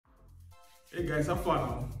Hey guys, how far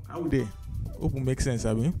now? How would they? Hope it makes sense,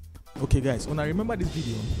 I mean. Okay guys, when I remember this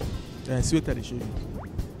video, see what I show you.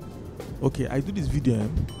 Okay, I do this video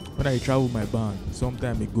when I travel with my band some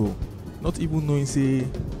time ago. Not even knowing say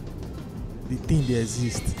the thing they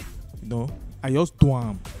exist. You know, I just do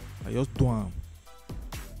them.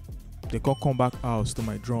 They can't come back house to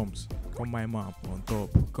my drums, come my map on top,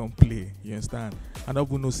 come play. You understand? I don't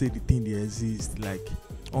even know say the thing they exist. Like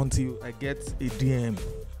until I get a DM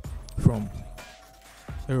from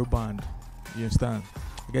Aeroband. You understand?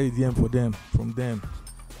 I get a DM from them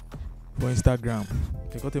for Instagram.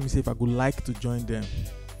 They got tell me say if I could like to join them.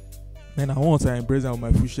 Then I embrace them with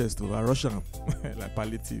my full chest too. I rush them like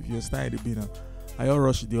palliative. You understand the now. I all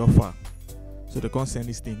rush the offer. So they can't send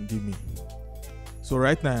this thing give me. So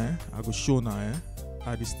right now I go show now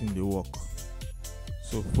how this thing they work.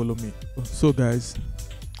 So follow me. So guys,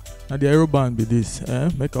 now the Aeroband be this.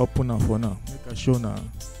 Make I open now for now. Make I show now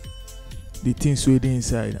the things wey dey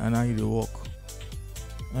inside and how they work.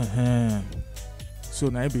 So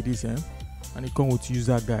now it be this and it come with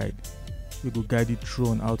user guide. We go guide it through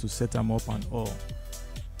on how to set them up and all.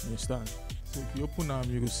 You understand? So if you open them,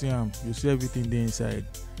 you go see them. You see everything there inside.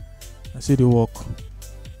 I see they work.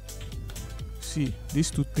 See these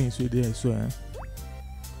two things wey there so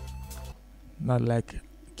not like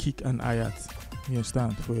kick and hi-hat. You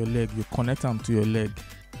understand? For your leg, you connect them to your leg.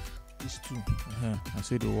 These two, I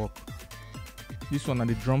see they work. This one are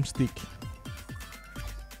the drumstick.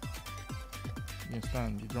 You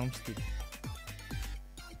understand? The drumstick.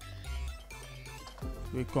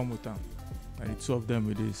 We come with them. And the two of them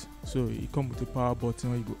with this. So it come with a power button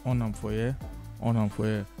where you go on them for here, on them for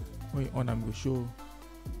here. When you on them, go show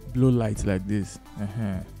blow lights like this.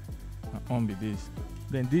 And on with this.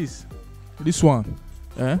 Then this one,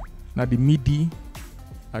 now the MIDI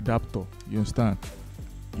adapter. You understand?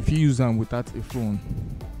 If you use them without a phone,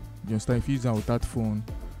 you understand? If you use them without phone,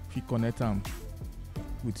 if you connect them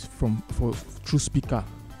with through speaker,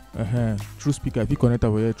 through speaker. If you connect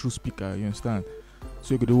them with through speaker, you understand?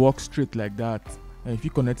 So you could walk straight like that. And if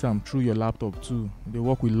you connect them through your laptop too, they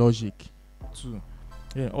work with Logic too.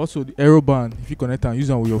 Yeah. Also the Aeroband, if you connect them, use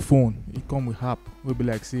them with your phone, it come with app. Will be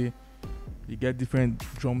like say you get different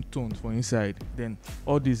drum tones for inside. Then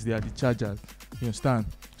all these they are the chargers. You understand?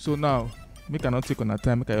 So now make I not take on that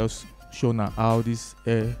time. Make I just show now how this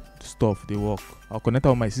air stuff they work. I'll connect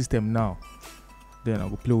on my system now. Then I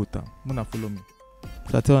will play with them. Muna follow me.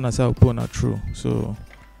 So I tell you how to put on through. So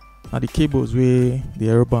now the cables where the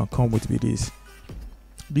Aeroband come with this.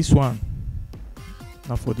 This one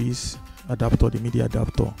now for this adapter, the MIDI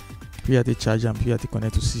adapter. You have to charge them, you have to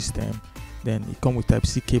connect to system. Then it come with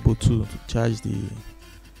Type-C cable too to charge the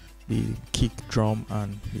kick, drum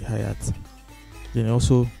and the hi-hat. Then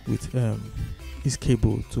also with this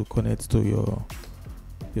cable to connect to your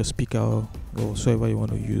speaker or whatsoever you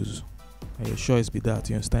want to use. And your choice be that.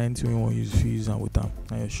 You understand? Anything you want to use, if you use them with them.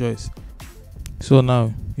 And your choice. So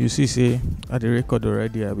now you see say at the record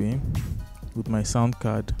already I been with my sound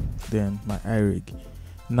card, then my iRig.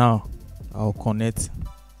 Now I'll connect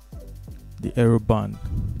the Aeroband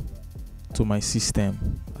to my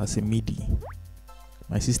system as a MIDI.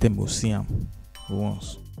 My system will see them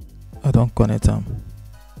once. I don't connect them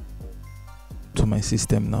to my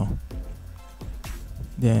system now.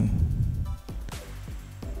 Then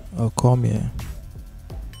I'll come here,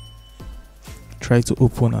 try to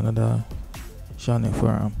open another channel for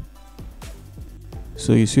them.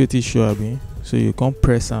 So you see what it show me. So you can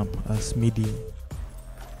press them as MIDI.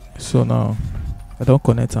 So now I don't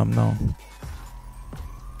connect them now.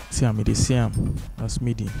 See I'm they see them as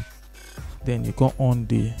MIDI. Then you go on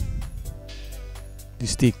the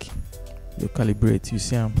stick. You calibrate. You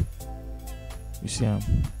see them. You see them.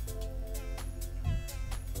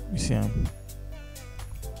 You see them.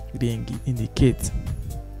 They indicate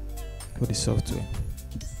for the software.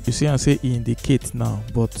 You see I say it indicate now,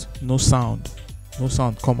 but no sound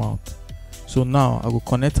come out. So now I will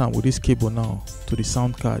connect them with this cable now to the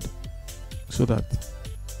sound card so that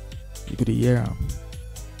you could hear them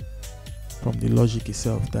from the Logic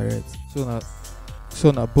itself direct.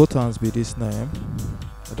 So now both hands be this now.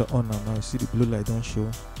 I don't on now. You see the blue light don't show.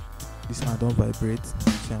 This hand don't vibrate.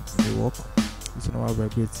 See they work. This one don't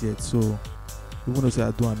vibrate yet. So even though say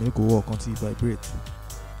I do and it go work until it vibrate.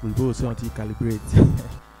 We'll both say until it calibrate.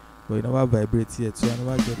 But it never vibrates yet, so I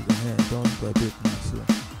never get it in here. Don't vibrate now. So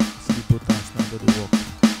see the buttons now that they work.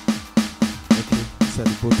 Okay, these are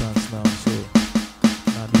the buttons now. So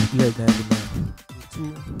now the leg element. The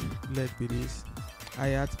two leg be this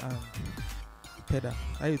hi-hat and pedal.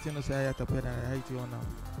 How you think say hi-hat and pedal? How you on now?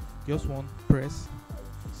 Just one press.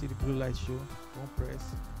 See the blue light show. One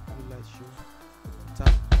press. Blue light show.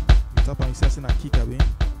 Tap. Tap and you see a kick abi.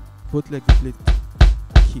 Both leg dey play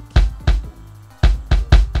kick.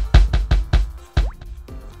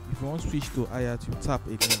 If you want switch to hi-hat, you tap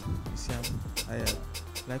again. You see hi-hat.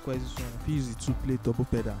 Likewise, this one, if you use it to play double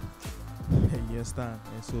pedal, you understand?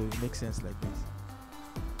 And so it makes sense like this.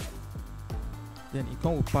 Then it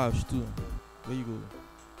comes with pouch too, where you go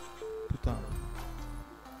put on,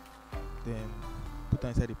 then put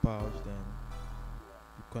inside the pouch, then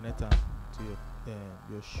you connect them to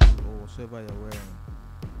your shoe or whatever you're wearing.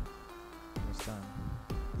 You understand?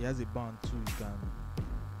 It has a band too. You can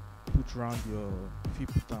put around your feet,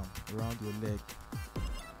 put them around your leg,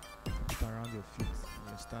 put around your feet. You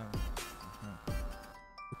understand?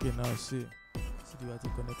 Okay, now see the way to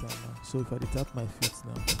connect them now. So if I tap my feet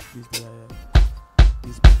now, this is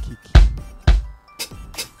this is my kick.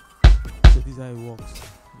 So this is how it works.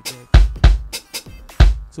 You get?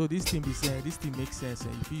 So this thing makes sense.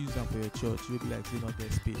 And if you use them for your church, you'll be like, you not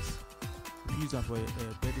get space. If you use them for a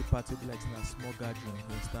birthday party, you'll be like in a small gathering.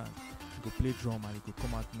 You understand? You go play drum and it will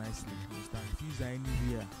come out nicely. You understand? If you use that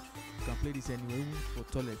anywhere, you can play this anywhere, even for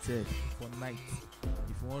toilet set, for night.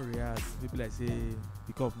 If you want rehearse, maybe like say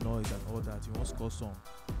pick up noise and all that, you want score song.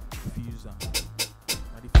 If you use them,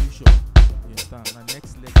 and the future, you understand? And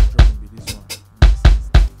next leg of drumming be this one. Makes sense.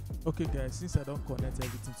 Okay, guys, since I don't connect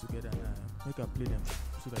everything together now, make I play them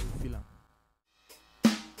so that you feel them.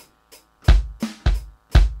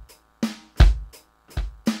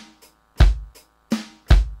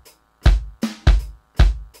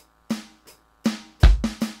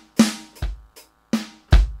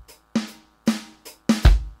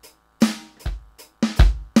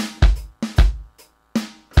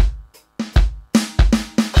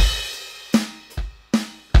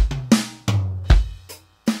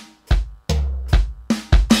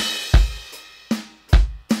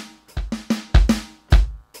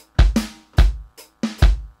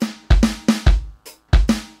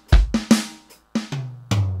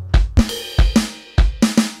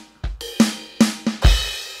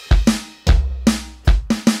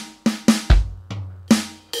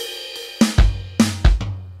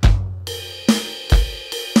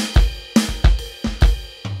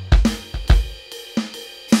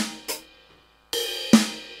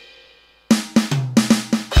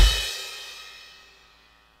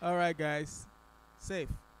 Alright guys, safe.